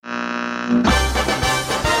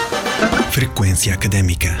Frequência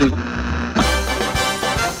Académica.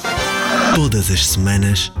 Todas as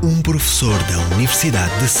semanas, um professor da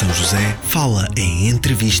Universidade de São José fala em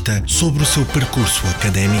entrevista sobre o seu percurso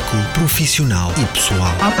académico, profissional e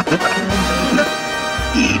pessoal.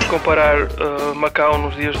 Comparar Macau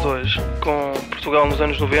nos dias de hoje com Portugal nos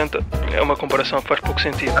anos 90 é uma comparação que faz pouco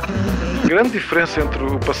sentido. A grande diferença entre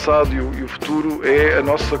o passado e o futuro é a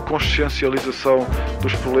nossa consciencialização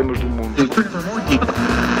dos problemas do mundo.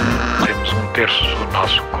 Temos 1/3 do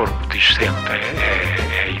nosso corpo discente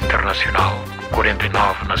é internacional,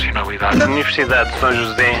 49 nacionalidades. A Universidade de São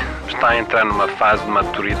José está a entrar numa fase de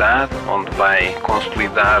maturidade, onde vai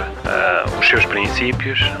consolidar os seus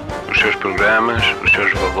princípios, os seus programas, os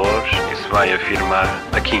seus valores, e se vai afirmar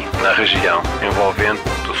aqui, na região envolvente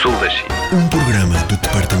do sul da China. Um programa do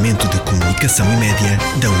Departamento de Comunicação e Média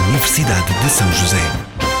da Universidade de São José.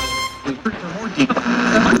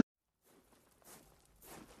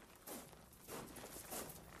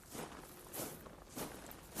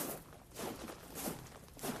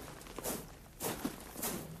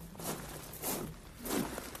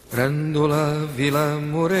 Grândola Vila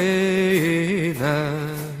Morena,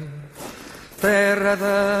 terra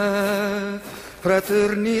da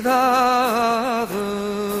fraternidade,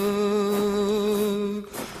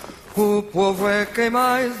 o povo é quem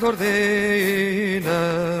mais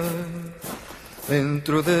ordena,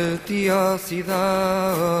 dentro de ti a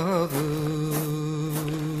cidade,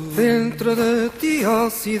 dentro de ti a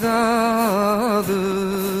cidade,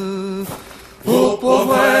 o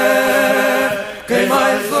povo é quem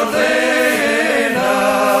mais ordena,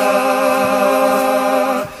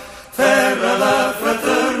 terra da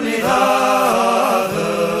fraternidade,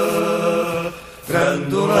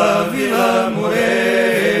 Grândola Vila Morena.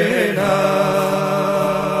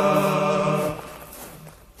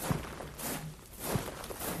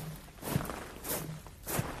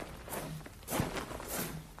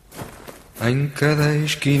 Em cada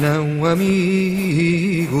esquina um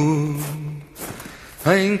amigo,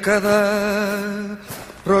 em cada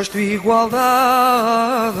rosto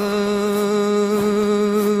igualdade,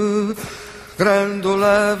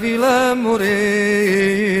 Grândola Vila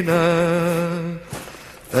Morena,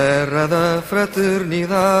 terra da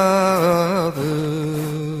fraternidade,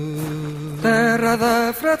 terra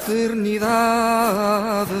da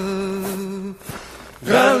fraternidade,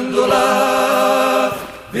 Grândola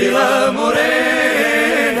Vila Morena.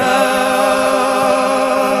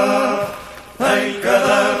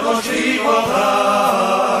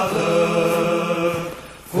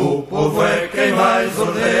 O povo é quem mais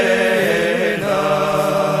ordena.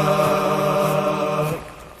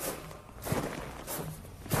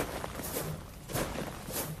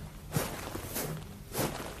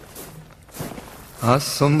 À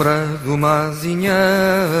sombra de uma azinheira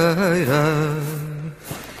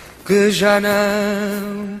que já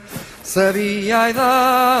não sabia a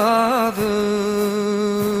idade,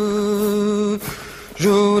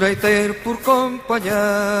 jurei ter por companheira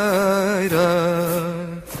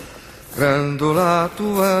Grândola a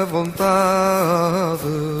tua vontade,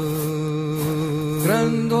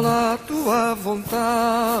 Grândola a tua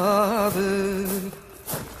vontade,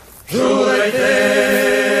 jurei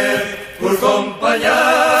ter por companheira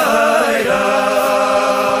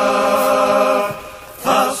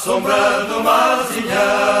à sombra de uma azinheira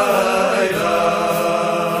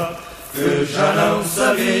que já não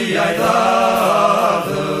sabia a idade.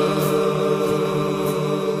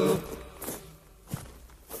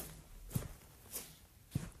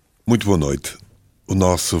 Muito boa noite. O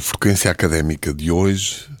nosso Frequência Académica de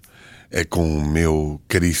hoje é com o meu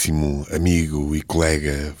caríssimo amigo e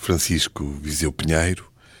colega Francisco Viseu Pinheiro,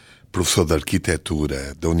 professor de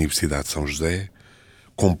Arquitetura da Universidade de São José,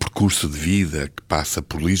 com um percurso de vida que passa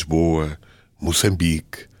por Lisboa,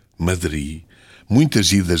 Moçambique, Madrid,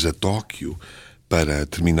 muitas idas a Tóquio para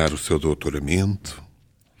terminar o seu doutoramento.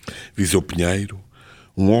 Viseu Pinheiro,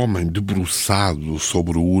 um homem debruçado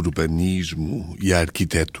sobre o urbanismo e a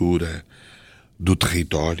arquitetura do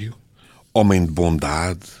território, homem de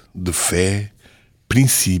bondade, de fé,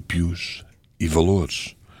 princípios e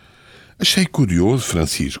valores. Achei curioso,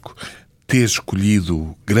 Francisco, ter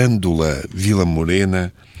escolhido Grândola Vila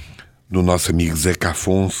Morena do nosso amigo Zeca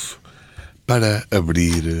Afonso para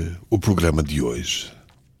abrir o programa de hoje.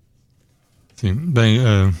 Sim, bem,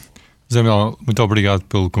 José Manuel, muito obrigado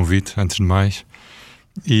pelo convite, antes de mais.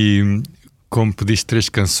 E como pediste 3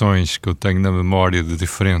 canções que eu tenho na memória de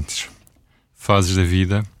diferentes fases da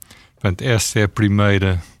vida, portanto, essa é a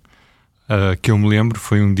primeira que eu me lembro.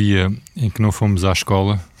 Foi um dia em que não fomos à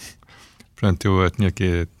escola. Portanto, eu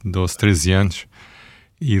tinha 12, 13 anos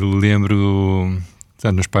e lembro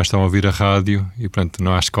Portanto, meus pais estavam a ouvir a rádio e, portanto,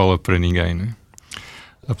 não há escola para ninguém, não é?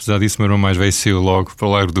 Apesar disso, meu irmão mais velho saiu logo para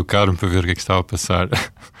o Largo do Carmo para ver o que é que estava a passar.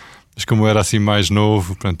 Mas como eu era assim mais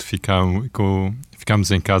novo, portanto, ficámos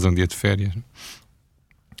em casa um dia de férias.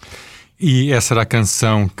 E essa era a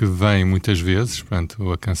canção que vem muitas vezes,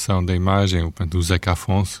 portanto, a canção da imagem, portanto, do Zeca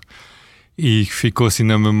Afonso, e ficou assim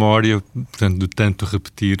na memória, portanto, de tanto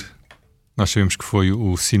repetir. Nós sabemos que foi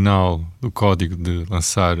o sinal, o código de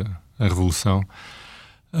lançar a revolução,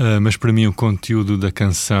 mas para mim o conteúdo da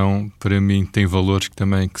canção, para mim, tem valores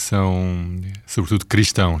que são, sobretudo,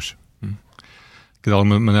 cristãos, que de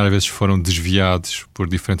alguma maneira às vezes foram desviados por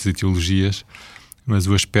diferentes ideologias, mas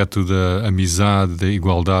o aspecto da amizade, da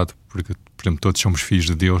igualdade, porque, por exemplo, todos somos filhos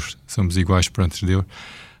de Deus, somos iguais perante Deus,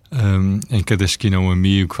 em cada esquina um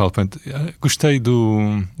amigo que fala. Portanto, gostei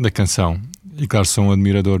da canção, e claro, sou um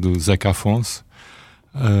admirador do Zeca Afonso,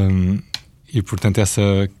 e portanto essa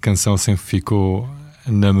canção sempre ficou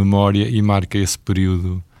na memória e marca esse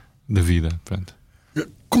período da vida. Portanto.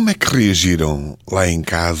 Como é que reagiram lá em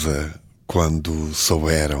casa quando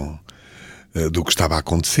souberam do que estava a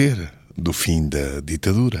acontecer, do fim da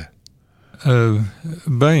ditadura?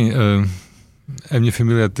 A minha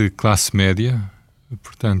família é de classe média,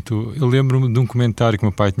 portanto, eu lembro-me de um comentário que o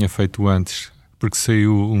meu pai tinha feito antes, porque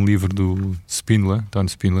saiu um livro do Spínola, António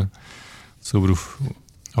Spínola, sobre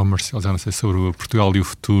sobre o Portugal e o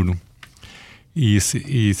futuro, e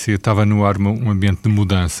se estava no ar um ambiente de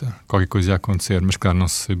mudança, qualquer coisa ia acontecer, mas claro, não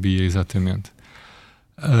se sabia exatamente.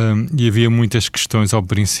 E havia muitas questões ao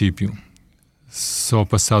princípio. Só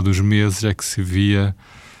passados meses é que se via,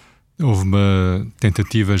 houve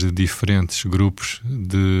tentativas de diferentes grupos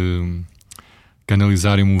de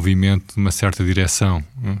canalizarem o movimento numa certa direção,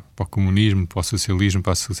 para o comunismo, para o socialismo,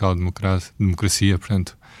 para a social-democracia,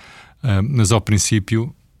 portanto. Mas ao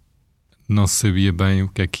princípio não se sabia bem o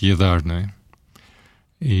que é que ia dar, não é?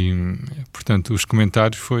 E, portanto, os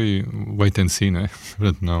comentários foi wait and see, não é?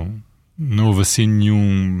 Portanto, não houve assim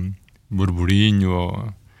nenhum burburinho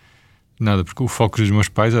ou nada, porque o foco dos meus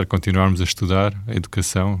pais era continuarmos a estudar a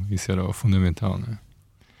educação, isso era o fundamental, não é?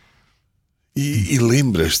 E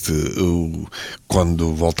lembras-te,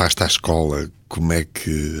 quando voltaste à escola, como é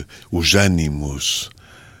que os ânimos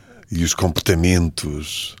e os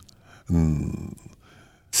comportamentos...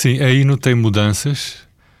 Sim, aí notei mudanças.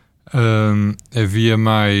 Havia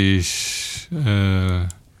mais,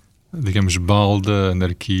 digamos, balda,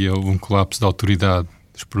 anarquia, houve um colapso da autoridade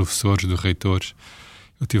dos professores, dos reitores.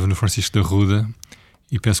 Eu estive no Francisco da Ruda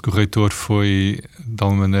e penso que o reitor foi, de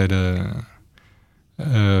alguma maneira,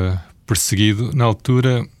 perseguido. Na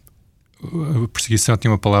altura, a perseguição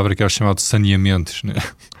tinha uma palavra que era chamada de saneamentos, né?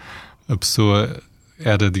 A pessoa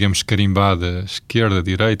era, digamos, carimbada, esquerda,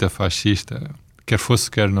 direita, fascista, quer fosse,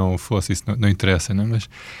 quer não fosse, isso não interessa, né? Mas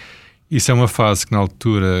isso é uma fase que na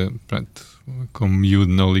altura, pronto, como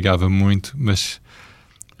miúdo não ligava muito, mas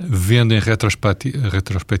vendo em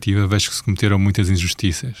retrospectiva vejo que se cometeram muitas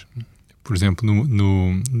injustiças. Por exemplo,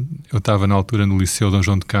 eu estava na altura no Liceu Dom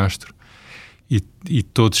João de Castro e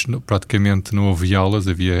todos, praticamente não houve aulas,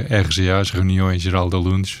 havia RGAs, reuniões geral de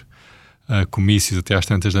alunos, comícios até às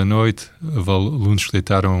tantas da noite, alunos que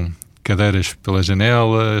deitaram cadeiras pela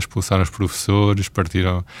janela, expulsaram os professores,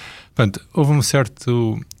 partiram... Portanto, houve um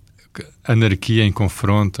certo anarquia em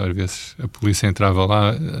confronto, às vezes a polícia entrava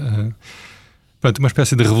lá. Portanto, uma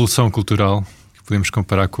espécie de revolução cultural que podemos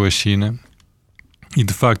comparar com a China. E,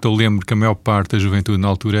 de facto, eu lembro que a maior parte da juventude na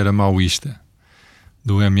altura era maoísta,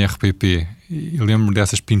 do MRPP. E lembro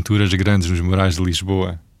dessas pinturas grandes nos murais de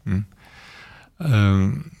Lisboa.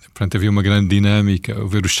 Portanto, havia uma grande dinâmica,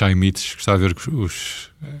 ver os chaimites, gostava de ver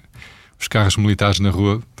os carros militares na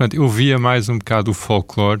rua. Portanto, eu via mais um bocado o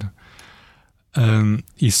folclore,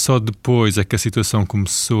 e só depois é que a situação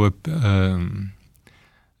começou a,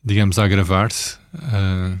 digamos, a agravar-se.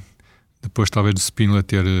 Depois, talvez, do Spínola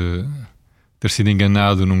ter sido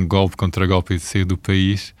enganado num golpe e de sair do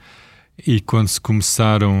país. E quando se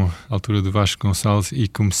começaram, à altura do Vasco Gonçalves, e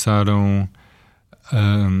começaram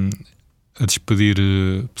a despedir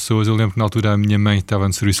pessoas, eu lembro que na altura a minha mãe estava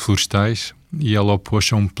no serviço florestais e ela opôs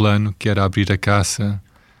a um plano que era abrir a caça,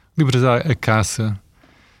 liberalizar a caça,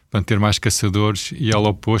 para ter mais caçadores, e ela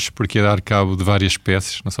opôs porque ia dar cabo de várias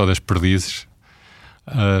espécies, não só das perdizes,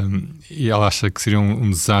 e ela acha que seria um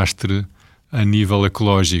desastre a nível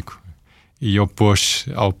ecológico, e opôs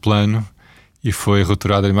ao plano e foi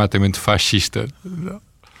rotulada imediatamente fascista.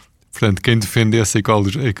 Portanto, quem defendesse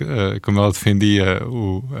como ela defendia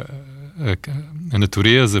a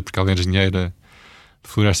natureza, porque ela era engenheira de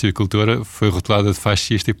floresta e agricultura, foi rotulada de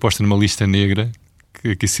fascista e posta numa lista negra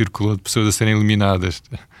que circulou de pessoas a serem eliminadas.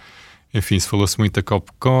 Enfim, se falou-se muito da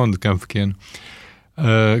Copcon, de Campo Pequeno.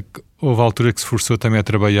 Houve a altura que se forçou também a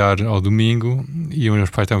trabalhar ao domingo, e os meus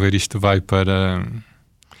pais estão a ver isto vai para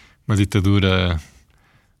uma ditadura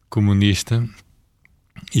comunista,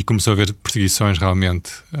 e começou a haver perseguições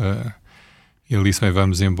realmente. Ele disse: bem,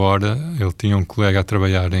 vamos embora. Ele tinha um colega a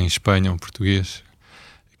trabalhar em Espanha, um português,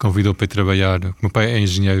 convidou para ir trabalhar. O meu pai é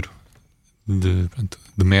engenheiro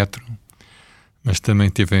de metro, mas também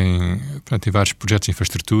teve em vários projetos de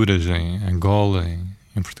infraestruturas em Angola,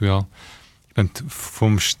 em Portugal. Portanto,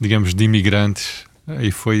 fomos, digamos, de imigrantes,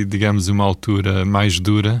 e foi, digamos, uma altura mais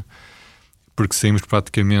dura, porque saímos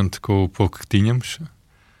praticamente com o pouco que tínhamos.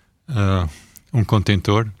 Um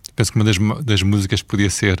contentor. Penso que uma das músicas podia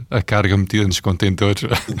ser a carga metida nos contentores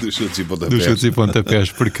dos chutes e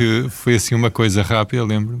pontapés, porque foi assim uma coisa rápida. Eu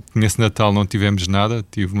lembro que nesse Natal não tivemos nada,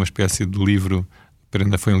 tive uma espécie de livro,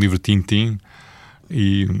 ainda foi um livro Tintim,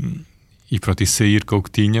 e pronto, e sair com o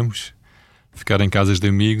que tínhamos, ficar em casas de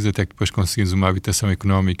amigos, até que depois conseguimos uma habitação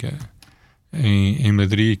económica em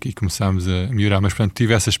Madrid, e começámos a melhorar. Mas pronto,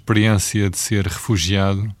 tive essa experiência de ser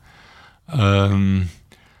refugiado,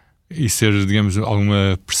 e ser, digamos,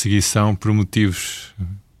 alguma perseguição por motivos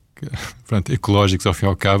ecológicos ao fim e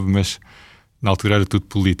ao cabo, mas na altura era tudo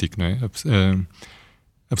político, não é?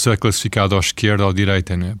 A pessoa é classificada à esquerda ou à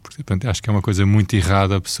direita, não é? Portanto, acho que é uma coisa muito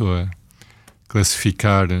errada a pessoa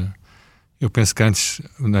classificar. Eu penso que antes,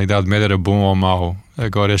 na Idade Média, era bom ou mau,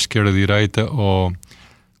 agora é esquerda-direita ou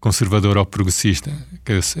conservador ou progressista.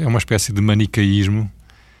 É uma espécie de manicaísmo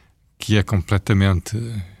que é completamente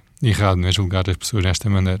errado, não é? Julgar as pessoas desta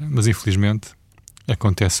maneira, mas infelizmente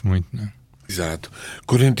acontece muito, não é? Exato.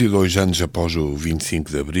 42 anos após o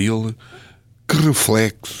 25 de Abril, que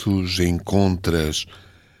reflexos encontras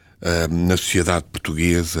na sociedade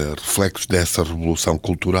portuguesa, reflexos dessa revolução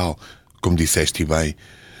cultural, como disseste bem,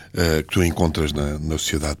 que tu encontras na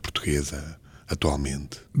sociedade portuguesa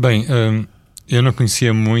atualmente? Bem, eu não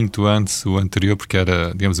conhecia muito antes o anterior, porque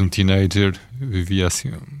era, digamos, um teenager, vivia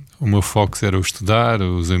assim. O meu foco era o estudar,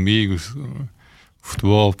 os amigos, o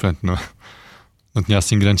futebol, portanto, não tinha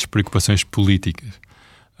assim grandes preocupações políticas.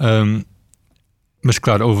 Mas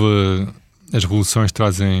claro, as revoluções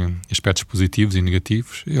trazem aspectos positivos e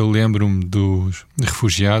negativos. Eu lembro-me dos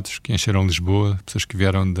refugiados que encheram Lisboa, pessoas que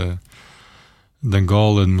vieram de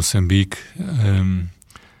Angola, de Moçambique.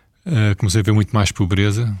 Comecei a ver muito mais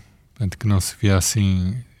pobreza, portanto, que não se via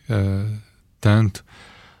assim tanto.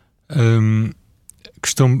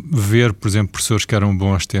 Costumo ver, por exemplo, professores que eram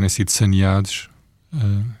bons terem sido saneados,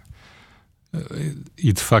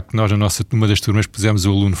 e de facto nós, numa das turmas, pusemos o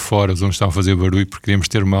aluno fora, os alunos estavam a fazer barulho porque queríamos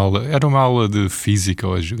ter uma aula, era uma aula de física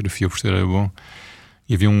ou de geografia, o professor era bom,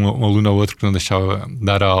 e havia um aluno ou outro que não deixava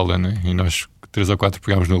dar a aula, né? E nós 3 ou 4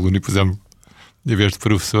 pegámos no aluno e pusemos em vez de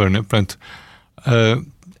professor, né? Pronto,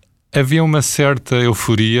 havia uma certa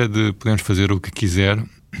euforia de podermos fazer o que quiser,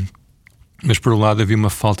 mas por um lado havia uma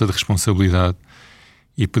falta de responsabilidade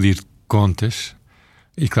e pedir contas,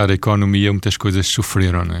 e claro, a economia, muitas coisas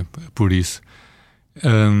sofreram, não é? Por isso.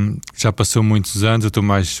 Já passou muitos anos, eu estou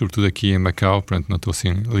mais sobretudo aqui em Macau, portanto não estou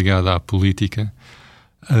assim ligado à política.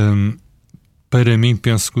 Para mim,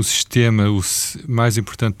 penso que o sistema, mais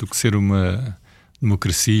importante do que ser uma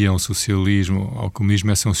democracia, um socialismo ou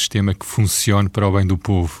comunismo, é ser um sistema que funcione para o bem do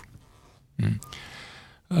povo.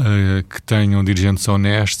 Que tenham dirigentes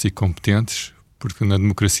honestos e competentes, porque na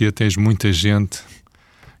democracia tens muita gente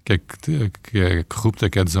que é corrupta,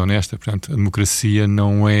 que é desonesta. Portanto, a democracia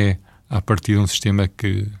não é, a partir de um sistema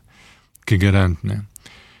que garante, né?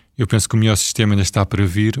 Eu penso que o melhor sistema ainda está para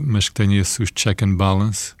vir, mas que tenha esses check and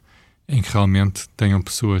balance, em que realmente tenham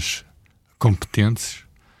pessoas competentes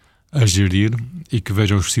a gerir e que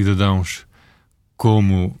vejam os cidadãos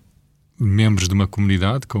como membros de uma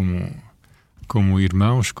comunidade, como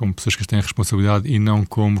irmãos, como pessoas que têm responsabilidade, e não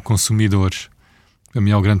como consumidores. Para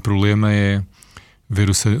mim, o grande problema é ver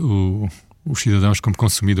os cidadãos como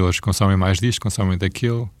consumidores. Consomem mais disto, consomem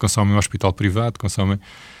daquilo, consomem um hospital privado,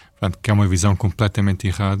 portanto, que é uma visão completamente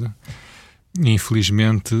errada. E,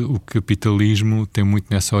 infelizmente, o capitalismo tem muito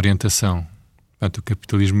nessa orientação. Portanto, o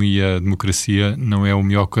capitalismo e a democracia não é o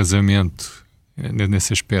melhor casamento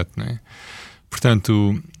nesse aspecto, não é?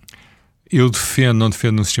 Portanto, eu não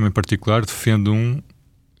defendo um sistema em particular, defendo um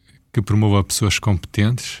que promova pessoas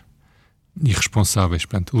competentes e responsáveis.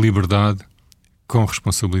 Portanto, liberdade com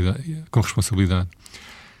responsabilidade.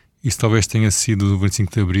 Isso talvez tenha sido do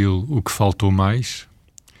 25 de Abril o que faltou mais.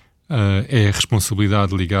 É a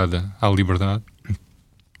responsabilidade ligada à liberdade.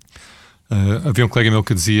 Havia um colega meu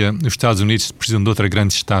que dizia: os Estados Unidos precisam de outra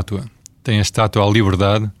grande estátua. Tem a estátua à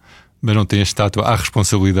liberdade, mas não tem a estátua à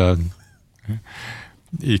responsabilidade.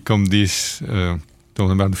 E como diz, estou a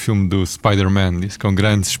lembrar do filme do Spider-Man, diz que com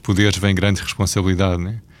grandes poderes vem grande responsabilidade,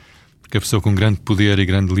 né? Porque a pessoa com grande poder e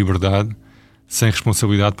grande liberdade, sem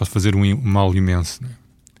responsabilidade, pode fazer um mal imenso, né?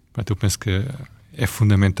 Portanto, eu penso que é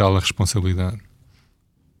fundamental a responsabilidade.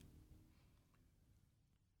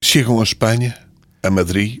 Chegam a Espanha, a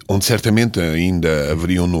Madrid, onde certamente ainda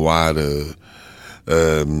haveriam no ar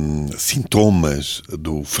sintomas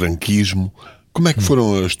do franquismo. Como é que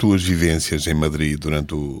foram as tuas vivências em Madrid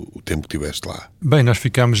durante o tempo que estiveste lá? Bem, nós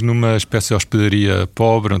ficámos numa espécie de hospedaria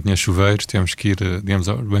pobre, onde tinha chuveiros, tivemos que ir, digamos,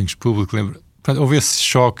 aos banhos públicos. Houve esse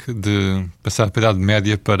choque de passar da Idade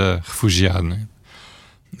Média para refugiado, né?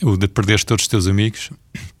 O de perderes todos os teus amigos,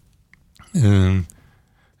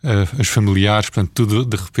 os familiares, portanto, tudo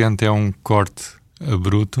de repente é um corte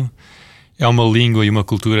bruto. É uma língua e uma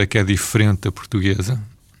cultura que é diferente da portuguesa,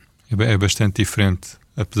 é bastante diferente,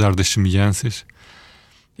 apesar das semelhanças,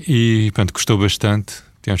 e pronto, custou bastante,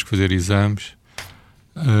 tivemos que fazer exames,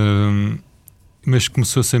 mas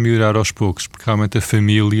começou-se a melhorar aos poucos, porque realmente a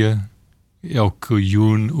família é o que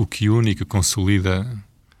une e que consolida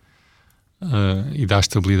e dá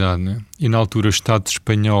estabilidade, né? E na altura o Estado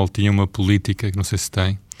espanhol tinha uma política, que não sei se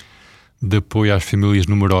tem, de apoio às famílias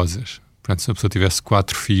numerosas. Portanto, se a pessoa tivesse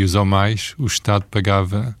 4 filhos ou mais, o Estado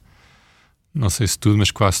pagava, não sei se tudo,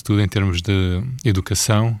 mas quase tudo em termos de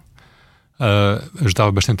educação,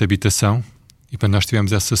 ajudava bastante a habitação, e quando nós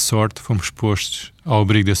tivemos essa sorte, fomos postos ao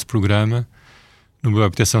abrigo desse programa, numa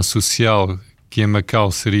habitação social, que em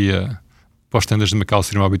Macau seria, para os estándares de Macau,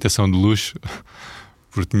 seria uma habitação de luxo,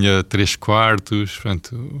 porque tinha 3 quartos,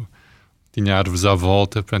 portanto, tinha árvores à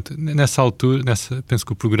volta. Portanto, nessa altura, penso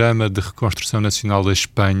que o programa de reconstrução nacional da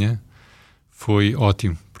Espanha foi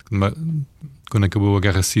ótimo, porque quando acabou a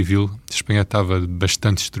Guerra Civil, a Espanha estava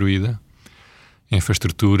bastante destruída,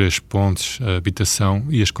 infraestruturas, pontes, habitação,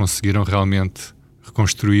 e as conseguiram realmente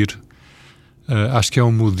reconstruir. Acho que é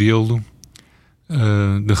um modelo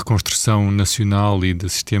de reconstrução nacional e de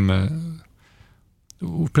sistema.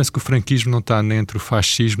 Penso que o franquismo não está nem entre o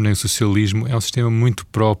fascismo nem o socialismo, é um sistema muito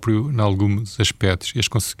próprio em alguns aspectos, e eles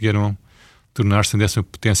conseguiram tornar-se dessa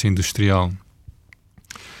potência industrial.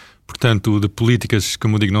 Portanto, de políticas,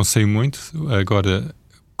 como eu digo, não sei muito. Agora,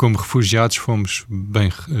 como refugiados, fomos bem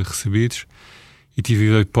recebidos e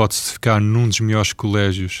tive a hipótese de ficar num dos melhores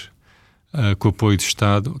colégios com apoio do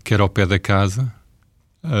Estado, que era ao pé da casa.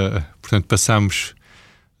 Portanto, passámos...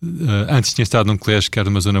 antes tinha estado num colégio que era de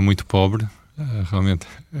uma zona muito pobre, realmente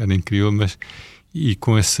era incrível, mas... E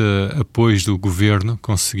com esse apoio do governo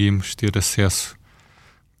conseguimos ter acesso,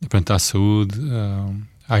 portanto, à saúde,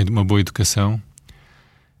 a uma boa educação.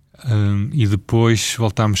 E depois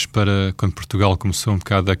voltámos para quando Portugal começou um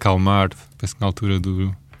bocado a acalmar, penso que na altura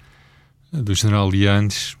do general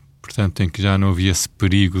Lianes, portanto, em que já não havia esse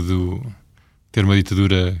perigo de ter uma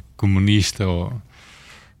ditadura comunista ou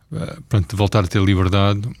pronto, voltar a ter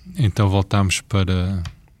liberdade. Então voltámos para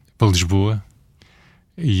Lisboa,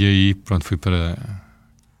 e aí pronto, fui para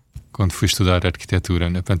quando fui estudar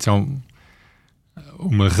arquitetura, né? Portanto, é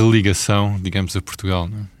uma religação, digamos, a Portugal,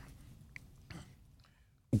 né?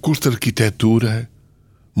 O curso de arquitetura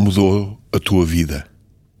mudou a tua vida?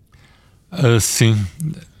 Sim.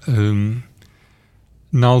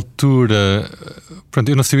 Na altura, pronto,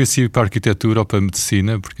 eu não sabia se ia para a arquitetura ou para a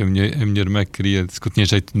medicina, porque a minha irmã queria, disse que eu tinha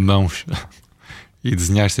jeito de mãos e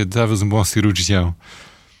desenhar, se davas um bom cirurgião.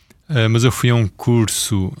 Mas eu fui a um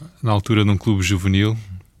curso, na altura, num clube juvenil,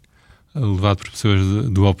 levado por pessoas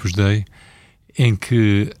do Opus Dei, em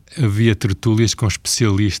que havia tertúlias com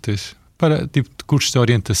especialistas para tipo de cursos de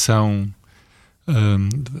orientação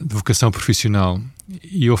de vocação profissional,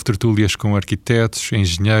 e houve tertúlias com arquitetos,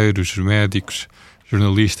 engenheiros, médicos,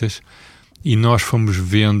 jornalistas, e nós fomos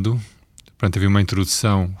vendo, portanto, havia uma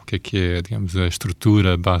introdução, o que é, digamos, a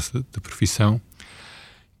estrutura, a base da profissão,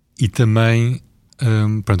 e também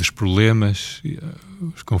portanto, os problemas,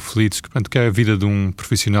 os conflitos, portanto, que é a vida de um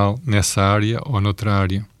profissional nessa área ou noutra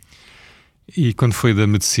área. E quando foi da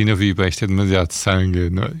medicina eu vi, bem, isto é demasiado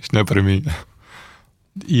sangue, isto não é para mim.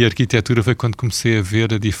 E a arquitetura foi quando comecei a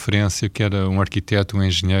ver a diferença, que era um arquiteto, um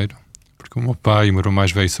engenheiro, porque o meu pai e o meu irmão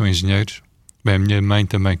mais velho são engenheiros, bem, a minha mãe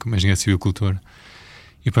também, como engenheira civicultora,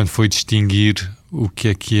 e portanto foi distinguir o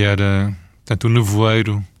que era, portanto, o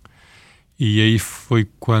nevoeiro, e aí foi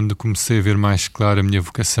quando comecei a ver mais claro a minha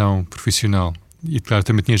vocação profissional. E claro,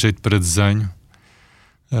 também tinha jeito para desenho,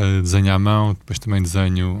 desenho à mão, depois também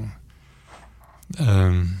desenho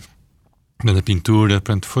da pintura,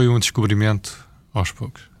 portanto foi um descobrimento aos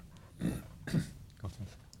poucos.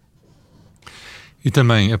 E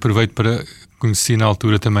também aproveito para conhecer na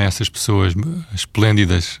altura também essas pessoas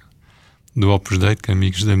esplêndidas do Opus Dei, que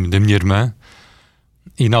amigos da minha irmã,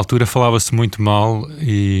 E na altura falava-se muito mal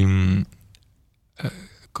e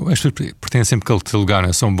as pessoas têm sempre que catalogar,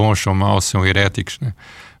 né? São bons, são maus, são heréticos, né?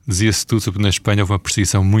 Dizia-se tudo sobre na Espanha, houve uma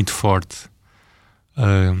perseguição muito forte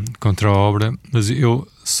contra a obra, mas eu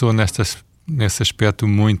sou nesse aspecto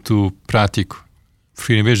muito prático.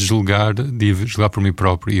 Prefiro, em vez de julgar por mim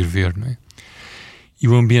próprio e ir ver, não é? E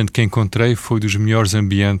o ambiente que encontrei foi dos melhores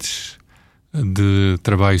ambientes de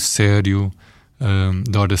trabalho sério,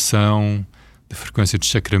 de oração, de frequência de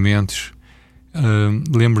sacramentos.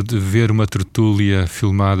 Lembro de ver uma tertúlia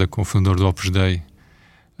filmada com o fundador do Opus Dei,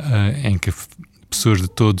 em que pessoas de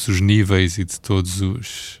todos os níveis e de todos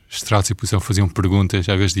os estratos de posição faziam perguntas,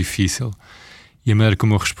 às vezes difíceis, e a maneira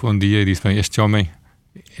como eu respondia, disse: bem, este homem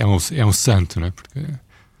é um santo, não é? Porque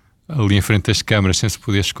ali em frente das câmaras, sem se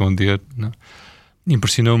poder esconder, não?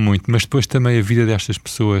 Impressionou-me muito. Mas depois também a vida destas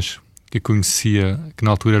pessoas que conhecia, que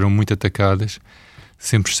na altura eram muito atacadas,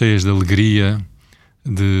 sempre cheias de alegria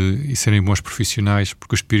e serem bons profissionais,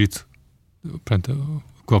 porque o espírito, pronto,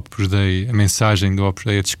 o Opus Dei, a mensagem do Opus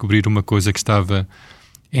Dei é descobrir uma coisa que estava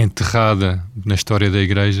enterrada na história da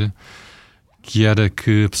Igreja, que era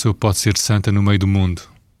que a pessoa pode ser santa no meio do mundo.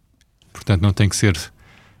 Portanto, não tem que ser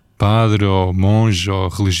padre ou monge ou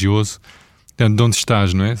religioso. Portanto, de onde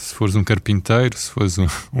estás, não é? Se fores um carpinteiro, se fores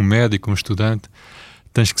um médico, um estudante,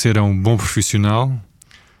 tens que ser um bom profissional,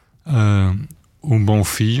 um bom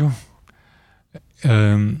filho,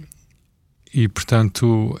 e,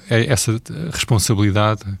 portanto, é essa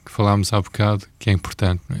responsabilidade que falámos há bocado que é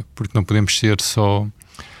importante, não é? Porque não podemos ser só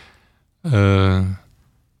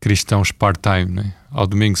cristãos part-time, não é? Ao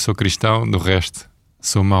domingo sou cristão, do resto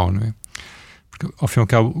sou mau, não é? Porque, ao fim e ao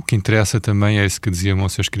cabo, o que interessa também é isso que dizia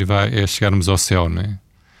Monsenhor Escrivá, é chegarmos ao céu, não é?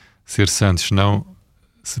 Ser santos, senão,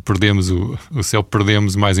 se perdemos o céu,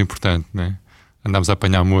 perdemos o mais importante, não é? Andamos a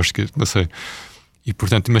apanhar moscas, não sei. E,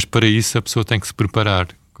 portanto, mas para isso a pessoa tem que se preparar,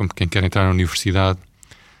 como quem quer entrar na universidade,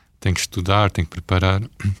 tem que estudar, tem que preparar.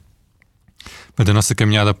 Mas a nossa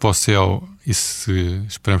caminhada para o céu, e se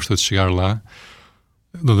esperamos todos chegar lá,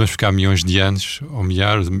 não vamos ficar milhões de anos, ou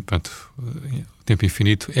milhares, portanto, o tempo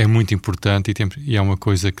infinito, é muito importante e é uma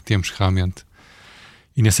coisa que temos realmente.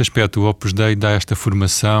 E nesse aspecto o Opus Dei dá esta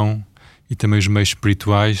formação e também os meios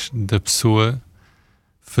espirituais da pessoa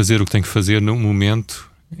fazer o que tem que fazer no momento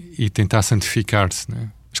e tentar santificar-se, não é?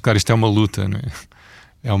 Mas claro, isto é uma luta, não é?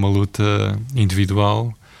 É uma luta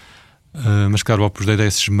individual, mas claro, o Opus Dei dá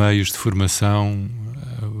esses meios de formação,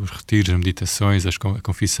 os retiros, as meditações, a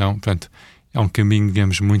confissão. Portanto, é um caminho,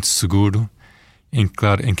 digamos, muito seguro, em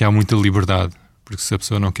que há muita liberdade, porque se a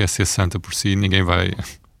pessoa não quer ser santa por si, ninguém vai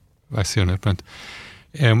ser, não é? Portanto,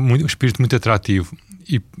 é um espírito muito atrativo.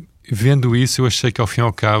 E vendo isso, eu achei que ao fim e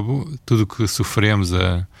ao cabo, tudo o que sofremos,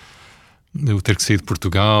 o ter que sair de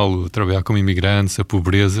Portugal, o trabalhar como imigrantes, a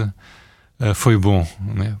pobreza, foi bom,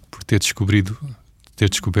 não é? Por ter descoberto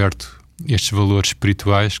estes valores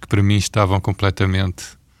espirituais que para mim estavam completamente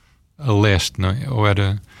a leste, não é?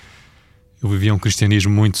 Eu vivia um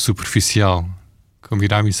cristianismo muito superficial, como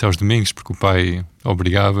ir à missa aos domingos, porque o pai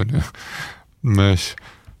obrigava, não é? Mas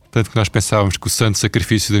tanto que nós pensávamos que o santo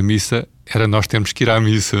sacrifício da missa era nós termos que ir à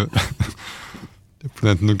missa.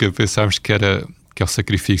 Portanto, nunca pensámos que é o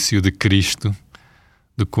sacrifício de Cristo,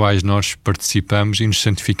 do quais nós participamos e nos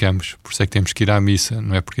santificamos. Por isso é que temos que ir à missa,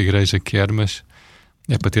 não é porque a Igreja quer, mas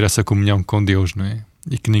é para ter essa comunhão com Deus, não é?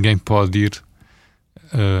 E que ninguém pode ir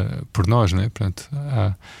por nós, não é? Portanto,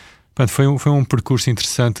 foi um percurso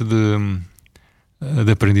interessante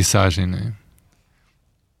de aprendizagem, não é?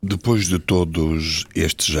 Depois de todos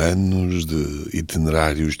estes anos de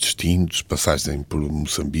itinerários distintos, passagem por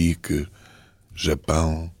Moçambique,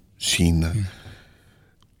 Japão, China...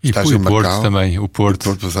 E fui o Porto também, o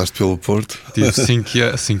Porto. Passaste pelo Porto? Tive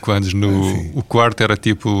 5 anos o quarto era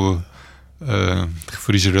tipo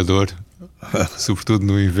refrigerador, sobretudo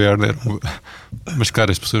no inverno. Mas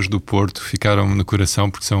claro, as pessoas do Porto ficaram no coração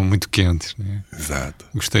porque são muito quentes, né? Exato.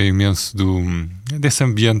 Gostei imenso desse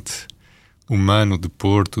ambiente humano de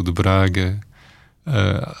Porto, de Braga,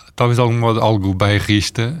 talvez de algum modo algo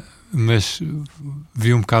bairrista, mas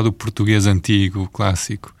vi um bocado o português antigo,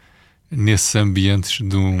 clássico, nesses ambientes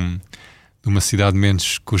de uma cidade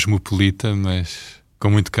menos cosmopolita, mas com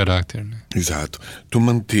muito carácter, né? Exato. Tu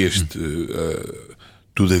manteste,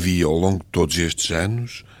 todavia, ao longo de todos estes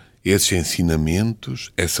anos, esses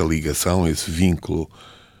ensinamentos, essa ligação, esse vínculo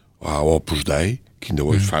ao Opus Dei, que ainda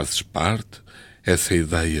hoje fazes parte, essa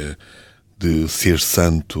ideia de ser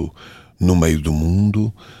santo no meio do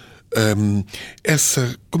mundo.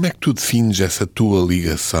 Como é que tu defines essa tua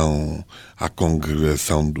ligação à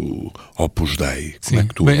congregação do Opus Dei? Como é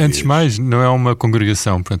que tu antes de mais, não é uma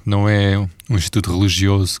congregação, portanto, não é um instituto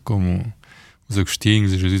religioso como os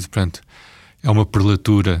agostinhos, os jesuítas, portanto, é uma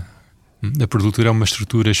prelatura. A prelatura é uma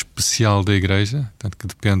estrutura especial da Igreja, portanto, que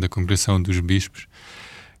depende da congregação dos bispos,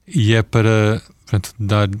 e é para, portanto,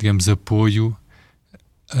 dar, digamos, apoio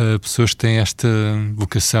a pessoas que têm esta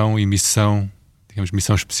vocação e missão, digamos,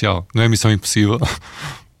 missão especial. Não é missão impossível,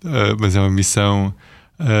 mas é uma missão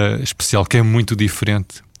especial, que é muito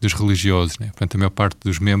diferente dos religiosos, né? Portanto, a maior parte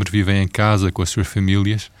dos membros vivem em casa com as suas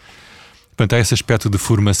famílias. Portanto, há esse aspecto de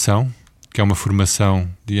formação, que é uma formação,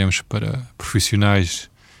 digamos, para profissionais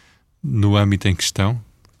no âmbito em questão,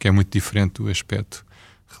 que é muito diferente do aspecto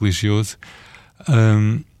religioso.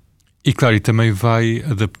 E claro, e também vai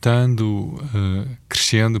adaptando,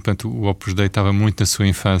 crescendo. Portanto, o Opus Dei estava muito na sua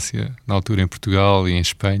infância, na altura em Portugal e em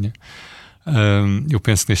Espanha. Eu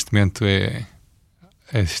penso que neste momento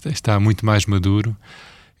está muito mais maduro.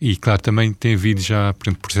 E claro, também tem havido já, por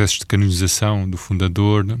exemplo, processos de canonização do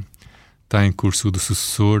fundador. Está em curso do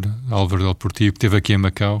sucessor, Álvaro del Portillo, que esteve aqui em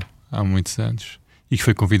Macau há muitos anos e que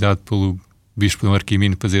foi convidado pelo Bispo Dom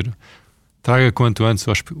Arquimino para dizer: traga quanto antes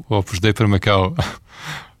o Opus Dei para Macau.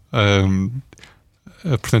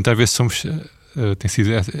 Portanto, às vezes tem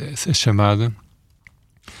sido essa chamada,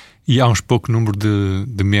 e há uns pouco número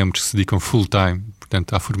de membros que se dedicam full time,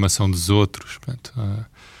 portanto, à formação dos outros, portanto,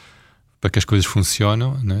 para que as coisas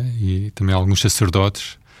funcionem, né? E também há alguns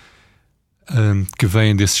sacerdotes que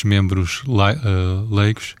vêm desses membros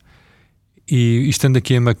leigos. E estando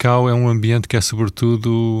aqui em Macau, é um ambiente que é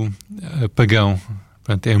sobretudo pagão.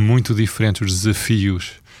 Portanto, é muito diferente os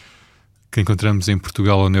desafios que encontramos em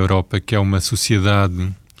Portugal ou na Europa, que é uma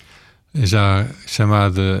sociedade já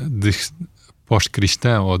chamada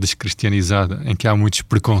pós-cristã ou descristianizada, em que há muitos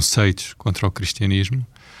preconceitos contra o cristianismo.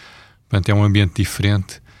 Portanto, é um ambiente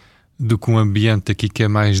diferente do que um ambiente aqui que é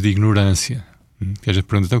mais de ignorância. Que já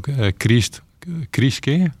perguntam, Cristo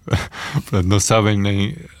quem é? Portanto, não sabem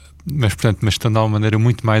nem... Mas estão de uma maneira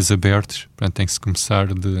muito mais abertos. Portanto, tem que se começar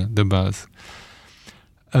da base.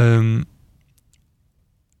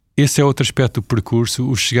 Esse é outro aspecto do percurso.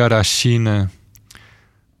 O chegar à China,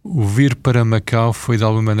 o vir para Macau, foi de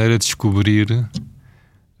alguma maneira descobrir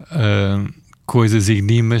coisas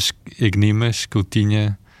ignímas que eu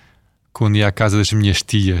tinha quando ia à casa das minhas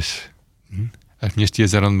tias. As minhas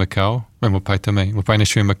tias eram de Macau, o meu pai também. O meu pai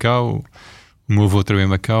nasceu em Macau, o meu avô trabalhou em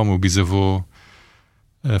Macau, o meu bisavô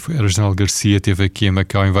era o General Garcia, esteve aqui em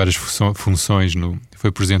Macau em várias funções,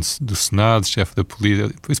 foi presidente do Senado, chefe da polícia,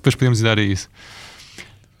 depois podemos ir dar a isso.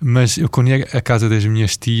 Mas eu, quando ia à casa das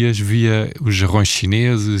minhas tias, via os jarrões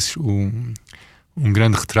chineses, um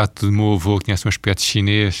grande retrato do meu avô que tinha um aspecto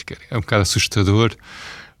chinês, que é um bocado assustador,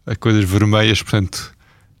 coisas vermelhas, portanto,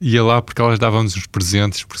 ia lá porque elas davam-nos os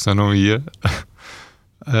presentes, porque só não ia.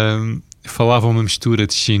 Falavam uma mistura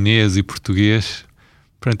de chinês e português,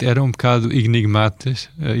 portanto, era um bocado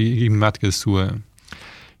enigmática a sua...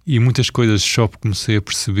 E muitas coisas só comecei a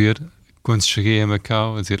perceber quando cheguei a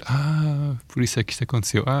Macau, a dizer, por isso é que isto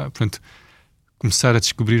aconteceu. Portanto, começar a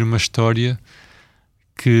descobrir uma história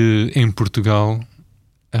que em Portugal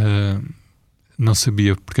não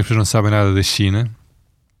sabia, porque as pessoas não sabem nada da China.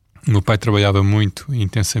 O meu pai trabalhava muito,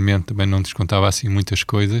 intensamente, também não descontava assim muitas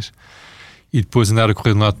coisas. E depois andar a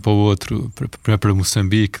correr de um lado para o outro, primeiro para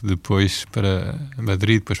Moçambique, depois para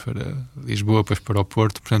Madrid, depois para Lisboa, depois para o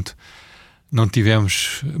Porto. Portanto, não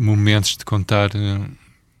tivemos momentos de contar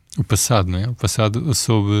o passado, não é? O passado eu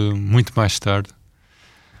soube muito mais tarde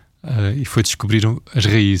e foi descobrir as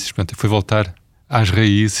raízes. Portanto, foi voltar às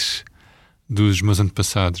raízes dos meus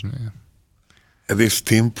antepassados, não é? É desse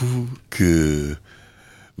tempo que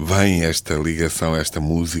vem esta ligação, esta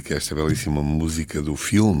música, esta belíssima música do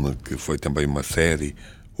filme, que foi também uma série,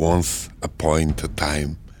 Once Upon a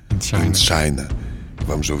Time in China.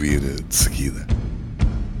 Vamos ouvir de seguida.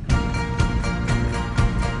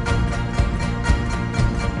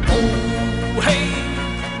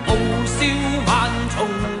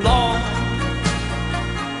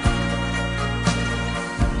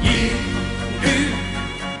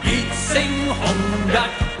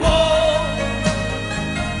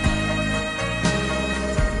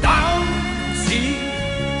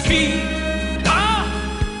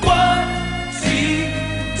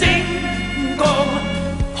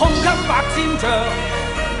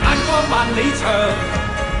萬里長，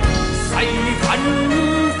誓奮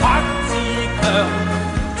發自強，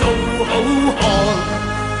做好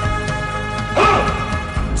漢，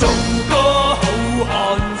做個好漢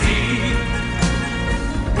子，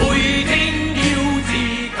每天要自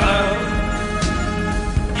強，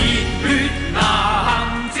熱血男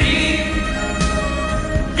子，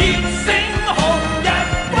熱星紅日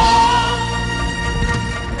光。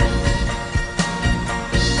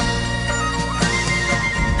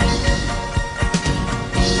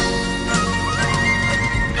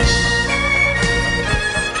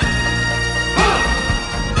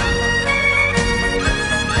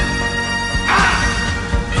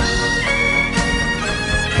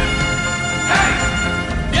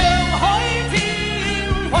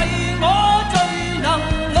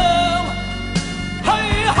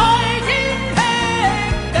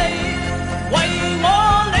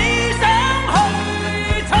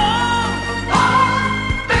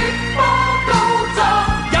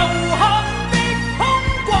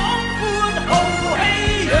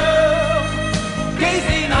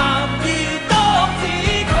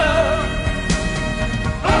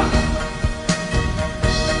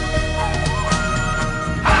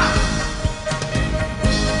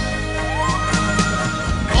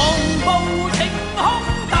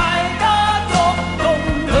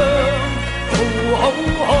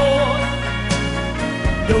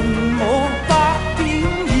用我百點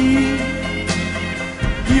意，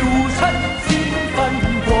要出千分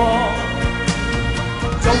過，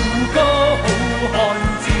做個好漢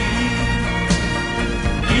子，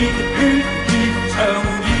熱血熱腸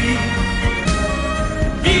意，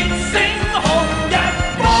熱星紅日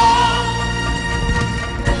光。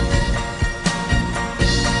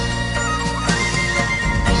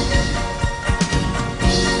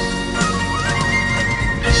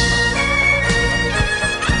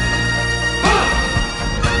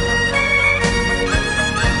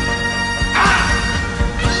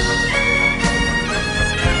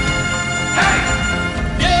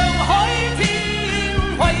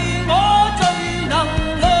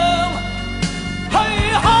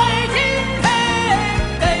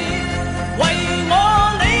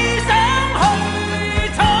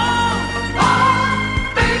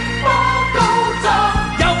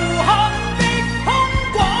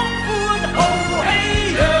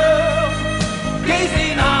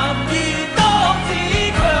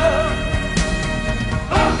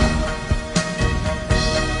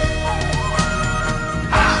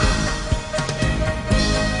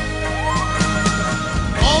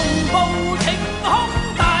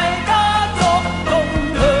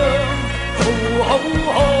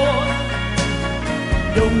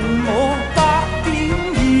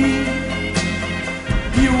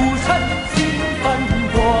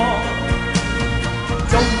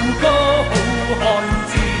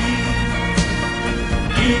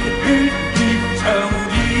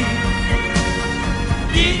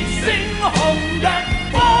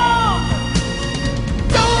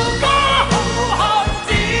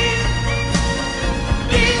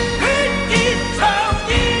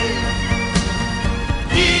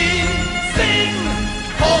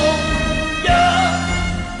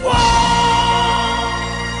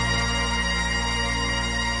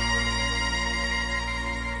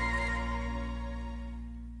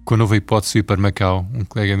Quando houve a hipótese de ir para Macau, um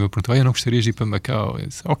colega meu perguntou: eu não gostarias de ir para Macau? Eu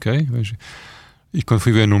disse: ok, vejo. E quando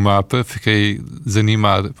fui ver no mapa, fiquei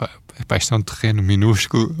desanimado. Pá, isto é um terreno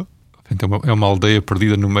minúsculo, é uma aldeia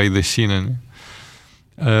perdida no meio da China, né?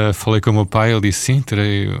 Falei com o meu pai, ele disse: sim,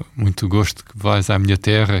 terei muito gosto que vás à minha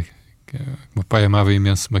terra. O meu pai amava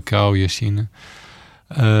imenso Macau e a China.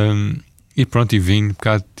 E pronto, e vim um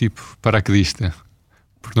bocado tipo paraquedista,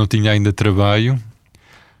 porque não tinha ainda trabalho.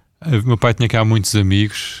 O meu pai tinha cá muitos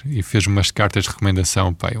amigos e fez umas cartas de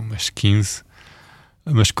recomendação, pai, umas 15,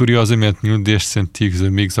 mas curiosamente nenhum destes antigos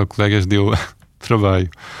amigos ou colegas deu trabalho.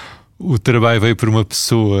 O trabalho veio por uma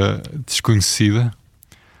pessoa desconhecida,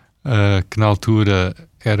 que na altura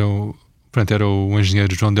era o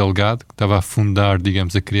engenheiro João Delgado, que estava a fundar,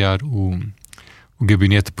 digamos, a criar o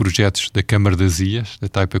gabinete de projetos da Câmara das Ilhas, da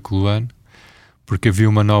Taipa Coluane, porque havia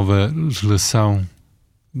uma nova legislação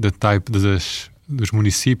da Taipa dos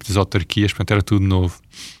municípios, das autarquias, portanto era tudo novo.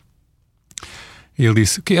 E ele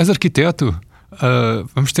disse: és arquiteto?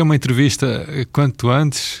 Vamos ter uma entrevista quanto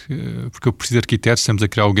antes, porque eu preciso de arquitetos, estamos a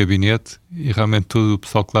criar o gabinete. E realmente todo o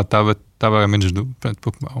pessoal que lá estava há menos de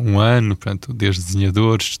um ano, portanto, desde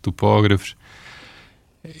desenhadores, topógrafos.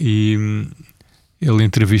 E ele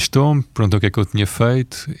entrevistou-me, perguntou o que é que eu tinha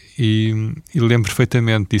feito, e lembro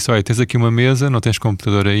perfeitamente, disse: olha, tens aqui uma mesa, não tens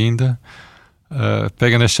computador ainda,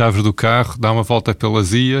 pega nas chaves do carro, dá uma volta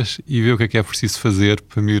pelas ilhas e vê o que é preciso fazer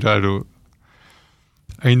para melhorar o...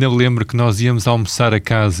 Ainda me lembro que nós íamos almoçar a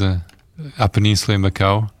casa à Península em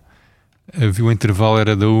Macau, o intervalo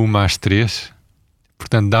era da 1 às 3,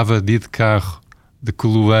 portanto dava de ir de carro de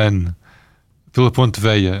Coluane pela Ponte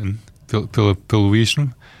Veia, pelo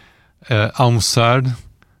Istmo, almoçar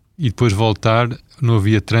e depois voltar. Não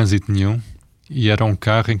havia trânsito nenhum e era um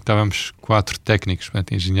carro em que estávamos 4 técnicos,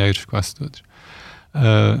 portanto, engenheiros quase todos.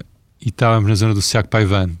 E estávamos na zona do Siak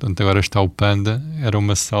Paivan, portanto agora está o Panda. Era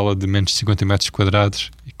uma sala de menos de 50 metros quadrados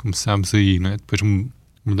e começámos aí, não é? Depois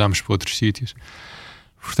mudámos para outros sítios.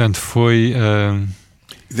 Portanto foi...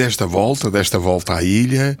 Desta volta à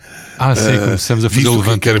ilha, sim, começamos a fazer o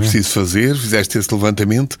levantamento. O que era preciso fazer, fizeste esse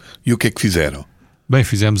levantamento e o que é que fizeram? Bem,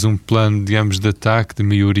 fizemos um plano, digamos, de ataque, de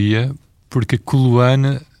maioria, porque a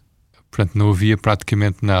Coluane, portanto, não havia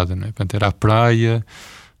praticamente nada, não é? Portanto, era a praia,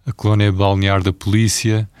 a colónia balnear da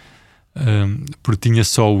polícia, porque tinha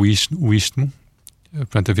só o Istmo,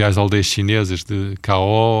 portanto, havia as aldeias chinesas de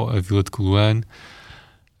Cao, a vila de Coluane,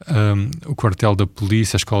 o quartel da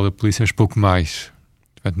polícia, a escola da polícia, mas pouco mais.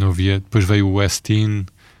 Portanto, não havia. Depois veio o Westin,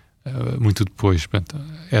 muito depois. Portanto,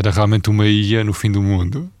 era realmente uma ilha no fim do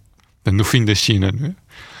mundo, portanto, no fim da China, não é?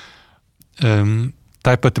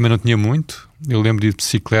 Taipa também não tinha muito. Eu lembro de ir de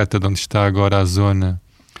bicicleta de onde está agora a zona,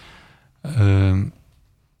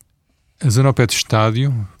 A zona ao pé do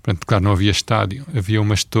estádio, portanto, claro, não havia estádio, havia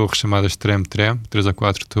umas torres chamadas Trem-Trem, 3 ou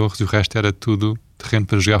 4 torres, e o resto era tudo terreno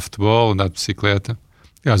para jogar futebol, andar de bicicleta.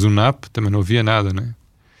 Aliás, o NAP também não havia nada, né?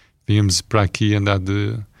 Vínhamos para aqui andar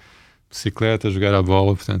de bicicleta, jogar a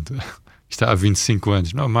bola, portanto, isto há 25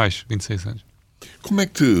 anos, não mais, 26 anos. Como é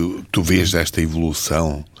que tu vês esta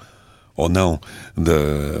evolução, ou não,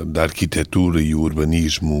 da arquitetura e o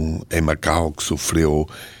urbanismo em Macau, que sofreu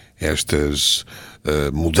estas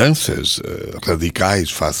mudanças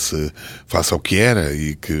radicais face ao que era,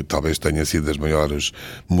 e que talvez tenha sido das maiores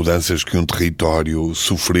mudanças que um território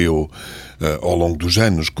sofreu ao longo dos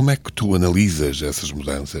anos? Como é que tu analisas essas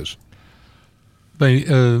mudanças? Bem,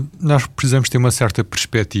 nós precisamos ter uma certa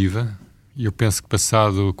perspectiva, e eu penso que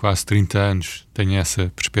passado quase 30 anos tenho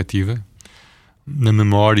essa perspectiva, na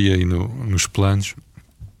memória e nos planos.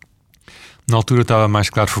 Na altura estava mais,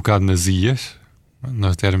 claro, focado nas ilhas.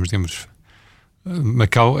 Nós digamos,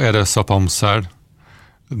 Macau era só para almoçar,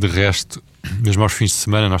 de resto, mesmo aos fins de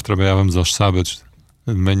semana, nós trabalhávamos aos sábados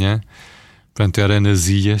de manhã, portanto era nas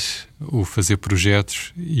ilhas o fazer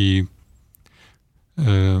projetos, e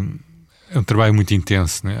é um trabalho muito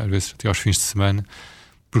intenso, né? Às vezes até aos fins de semana,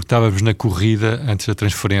 porque estávamos na corrida antes da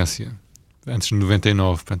transferência, antes de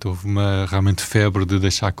 99, portanto houve uma realmente febre de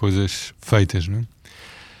deixar coisas feitas, né?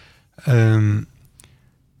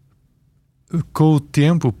 Com o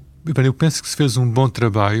tempo, eu penso que se fez um bom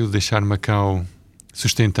trabalho de deixar Macau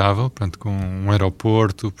sustentável, portanto, com um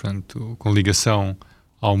aeroporto, portanto, com ligação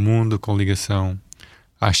ao mundo, com ligação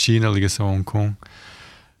à China, ligação a Hong Kong.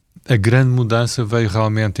 A grande mudança veio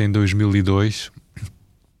realmente em 2002,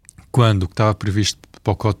 quando o que estava previsto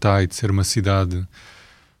para o Cotai de ser uma cidade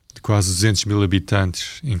de quase 200 mil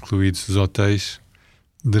habitantes, incluídos os hotéis,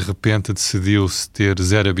 de repente decidiu-se ter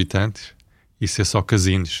 0 habitantes e ser só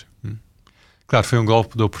casinos. Claro, foi um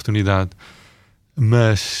golpe de oportunidade,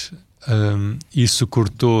 mas isso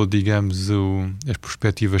cortou, digamos, as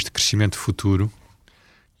perspectivas de crescimento futuro,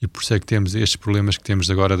 e por isso é que temos estes problemas que temos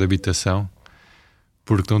agora de habitação,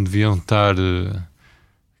 porque não deviam estar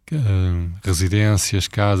residências,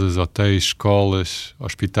 casas, hotéis, escolas,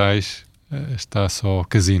 hospitais, está só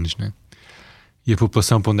casinos, né? E a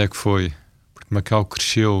população para onde é que foi? Porque Macau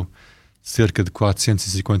cresceu cerca de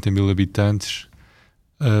 450 mil habitantes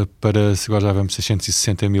para, agora já vamos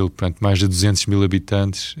 660 mil, portanto, mais de 200 mil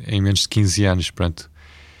habitantes em menos de 15 anos, portanto,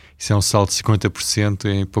 isso é um salto de 50%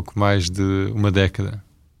 em pouco mais de uma década.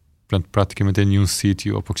 Portanto, praticamente em nenhum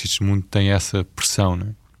sítio ou poucos sítios do mundo tem essa pressão,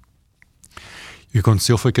 né? E o que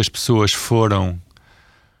aconteceu foi que as pessoas foram...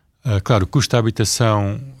 claro, o custo da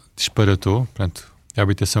habitação disparatou, portanto, a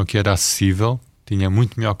habitação que era acessível tinha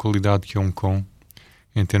muito melhor qualidade que Hong Kong,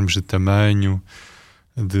 em termos de tamanho,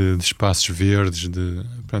 de espaços verdes,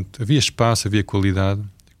 portanto, havia espaço, havia qualidade,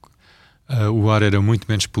 o ar era muito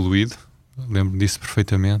menos poluído, lembro disso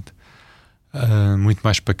perfeitamente, muito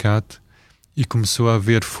mais pacato, e começou a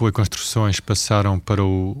haver, construções passaram para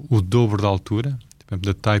o dobro da altura. Por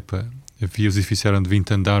exemplo, da Taipa havia os edifícios eram de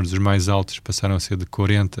 20 andares, os mais altos passaram a ser de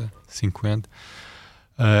 40, 50.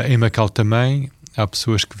 Em Macau também há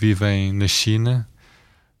pessoas que vivem na China,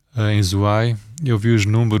 em Zhuhai. Eu vi os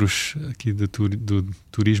números aqui do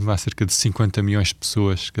turismo, há cerca de 50 milhões de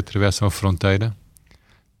pessoas que atravessam a fronteira,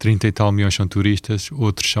 30 e tal milhões são turistas,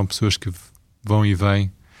 outros são pessoas que vão e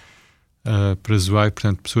vêm para Zhuhai,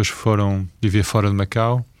 portanto pessoas que foram viver fora de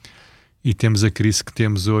Macau, e temos a crise que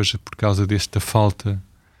temos hoje por causa desta falta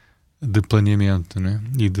de planeamento, né?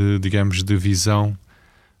 E digamos, de visão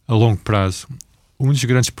a longo prazo. Um dos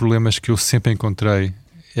grandes problemas que eu sempre encontrei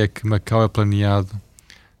é que Macau é planeado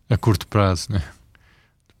a curto prazo, né?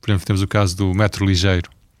 Por exemplo, temos o caso do metro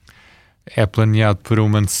ligeiro. É planeado para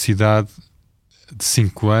uma necessidade de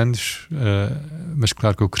 5 anos, mas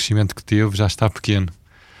claro que o crescimento que teve já está pequeno.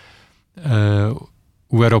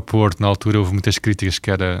 O aeroporto, na altura, houve muitas críticas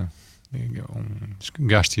que era um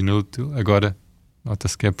gasto inútil, agora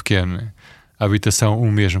nota-se que é pequeno, né? A habitação,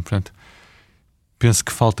 o mesmo, portanto, penso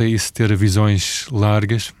que falta isso, ter visões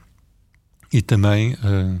largas, e também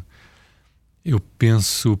eu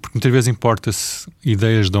penso, porque muitas vezes importa-se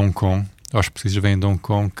ideias de Hong Kong, aos especialistas vêm de Hong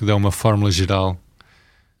Kong, que dão uma fórmula geral.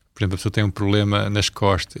 Por exemplo, a pessoa tem um problema nas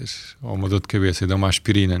costas ou uma dor de cabeça e dá uma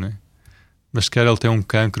aspirina, né? Mas se calhar ele tem um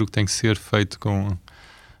cancro que tem que ser feito com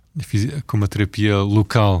uma terapia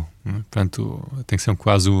local, né? Portanto, tem que ser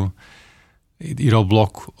quase ir ao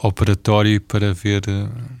bloco operatório para ver.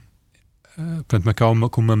 Portanto, Macau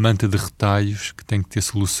com uma manta de retalhos que tem que ter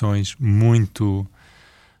soluções muito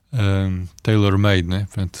tailor-made, né?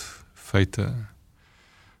 Portanto, feita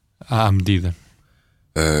à medida.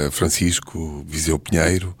 Francisco Viseu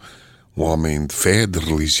Pinheiro, um homem de fé, de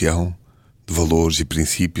religião, de valores e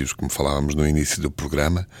princípios, como falávamos no início do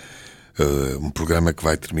programa. Um programa que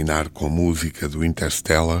vai terminar com a música do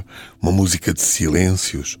Interstellar, uma música de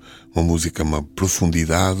silêncios, uma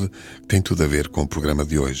profundidade que tem tudo a ver com o programa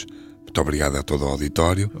de hoje. Muito obrigado a todo o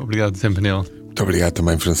auditório. Obrigado, José Manuel. Muito obrigado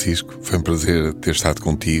também, Francisco. Foi um prazer ter estado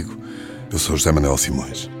contigo. Eu sou José Manuel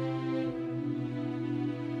Simões.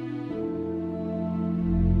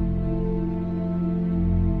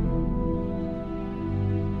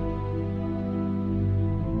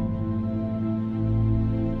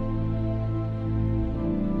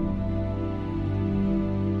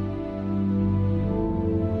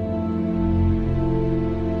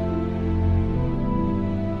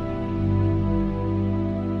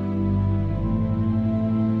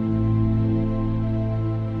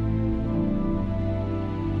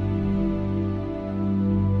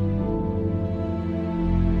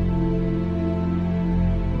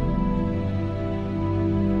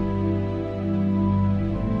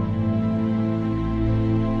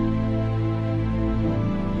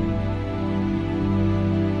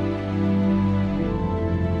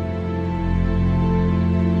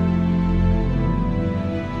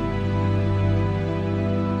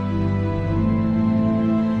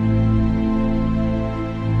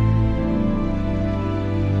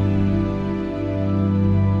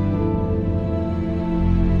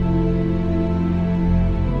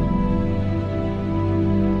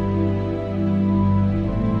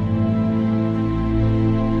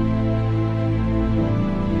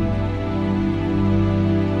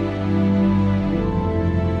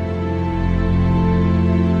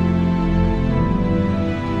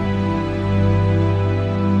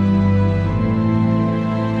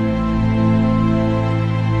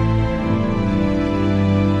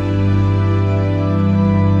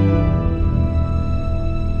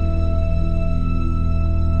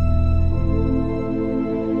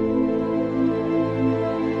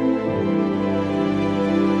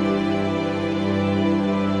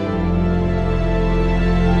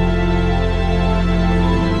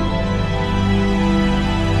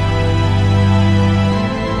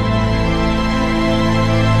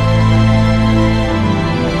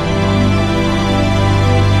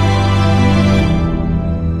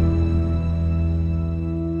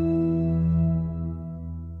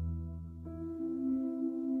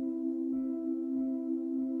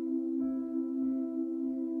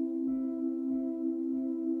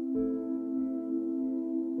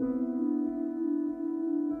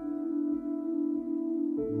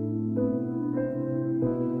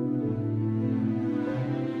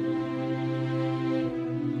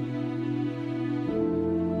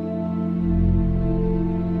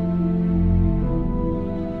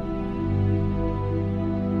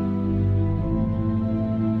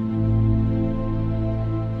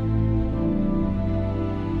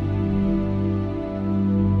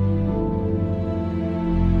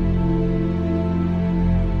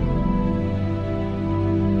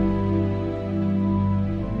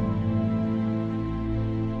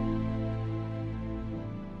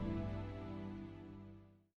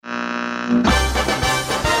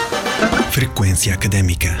 Frequência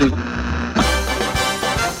Académica.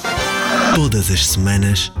 Todas as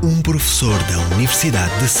semanas, um professor da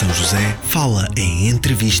Universidade de São José fala em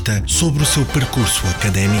entrevista sobre o seu percurso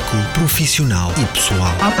académico, profissional e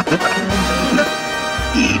pessoal.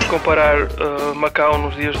 Comparar Macau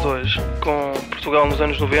nos dias de hoje com Portugal nos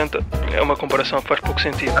anos 90 é uma comparação que faz pouco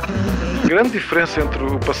sentido. A grande diferença entre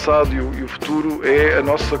o passado e o futuro é a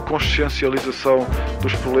nossa consciencialização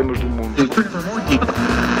dos problemas do mundo.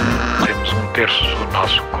 Temos 1/3 do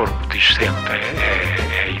nosso corpo discente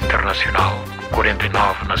é internacional,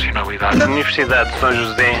 49 nacionalidades. A Universidade de São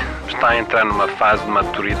José está a entrar numa fase de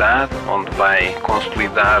maturidade onde vai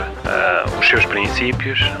consolidar os seus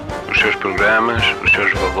princípios, os seus programas, os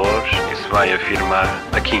seus valores e se vai afirmar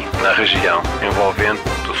aqui na região envolvente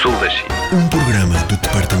do sul da China. Um programa do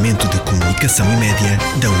Departamento de Comunicação e Média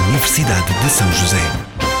da Universidade de São José.